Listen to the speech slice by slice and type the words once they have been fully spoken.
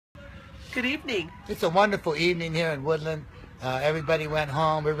Good evening. It's a wonderful evening here in Woodland. Everybody went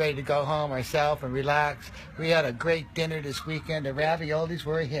home. We're ready to go home ourselves and relax. We had a great dinner this weekend. The raviolis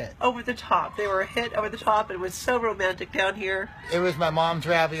were a hit. Over the top. They were a hit over the top. It was so romantic down here. It was my mom's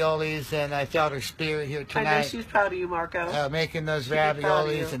raviolis, and I felt her spirit here tonight. I know she's proud of you, Marco. Making those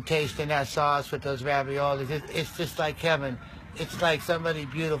raviolis and tasting that sauce with those raviolis. It's just like heaven. It's like somebody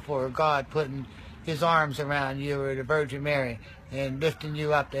beautiful or God putting his arms around you or the Virgin Mary and lifting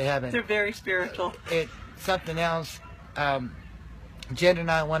you up to heaven. They're very spiritual. It's something else. Jen and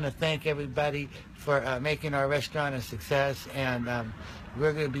I want to thank everybody for making our restaurant a success, and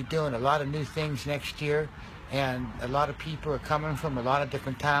we're going to be doing a lot of new things next year, and a lot of people are coming from a lot of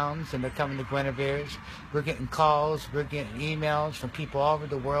different towns, and they're coming to Guinevere's. We're getting calls, we're getting emails from people all over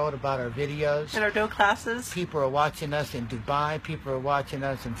the world about our videos. And our dough classes. People are watching us in Dubai, people are watching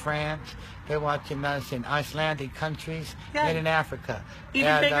us in France, they're watching us in Icelandic countries, and in Africa.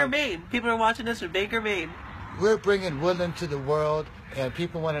 Even Bangor, Maine. People are watching us in Bangor, Maine. We're bringing Woodland to the world, and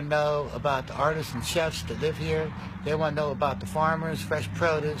people want to know about the artists and chefs that live here. They want to know about the farmers, fresh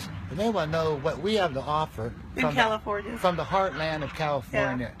produce, and they want to know what we have to offer from California, from the heartland of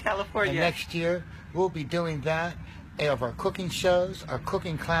California. Yeah, California. And next year, we'll be doing that of our cooking shows, our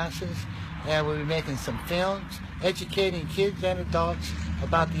cooking classes, and we'll be making some films, educating kids and adults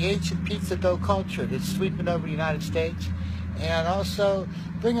about the ancient pizza dough culture that's sweeping over the United States. And also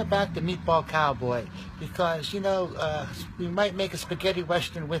bringing back the meatball cowboy, because, you know, we might make a spaghetti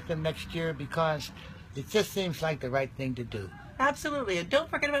western with them next year because it just seems like the right thing to do. Absolutely. And don't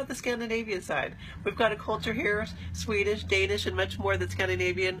forget about the Scandinavian side. We've got a culture here, Swedish, Danish, and much more than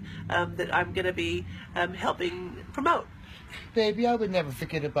Scandinavian, that I'm going to be helping promote. Baby, I would never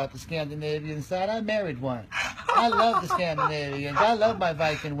forget about the Scandinavian side. I married one. I love the Scandinavians. I love my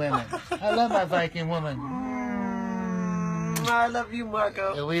Viking women. I love my Viking women. I love you,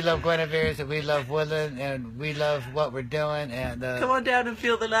 Marco. And we love Guinevere's, and we love Woodland, and we love what we're doing. And come on down and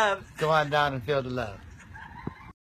feel the love. Come on down and feel the love.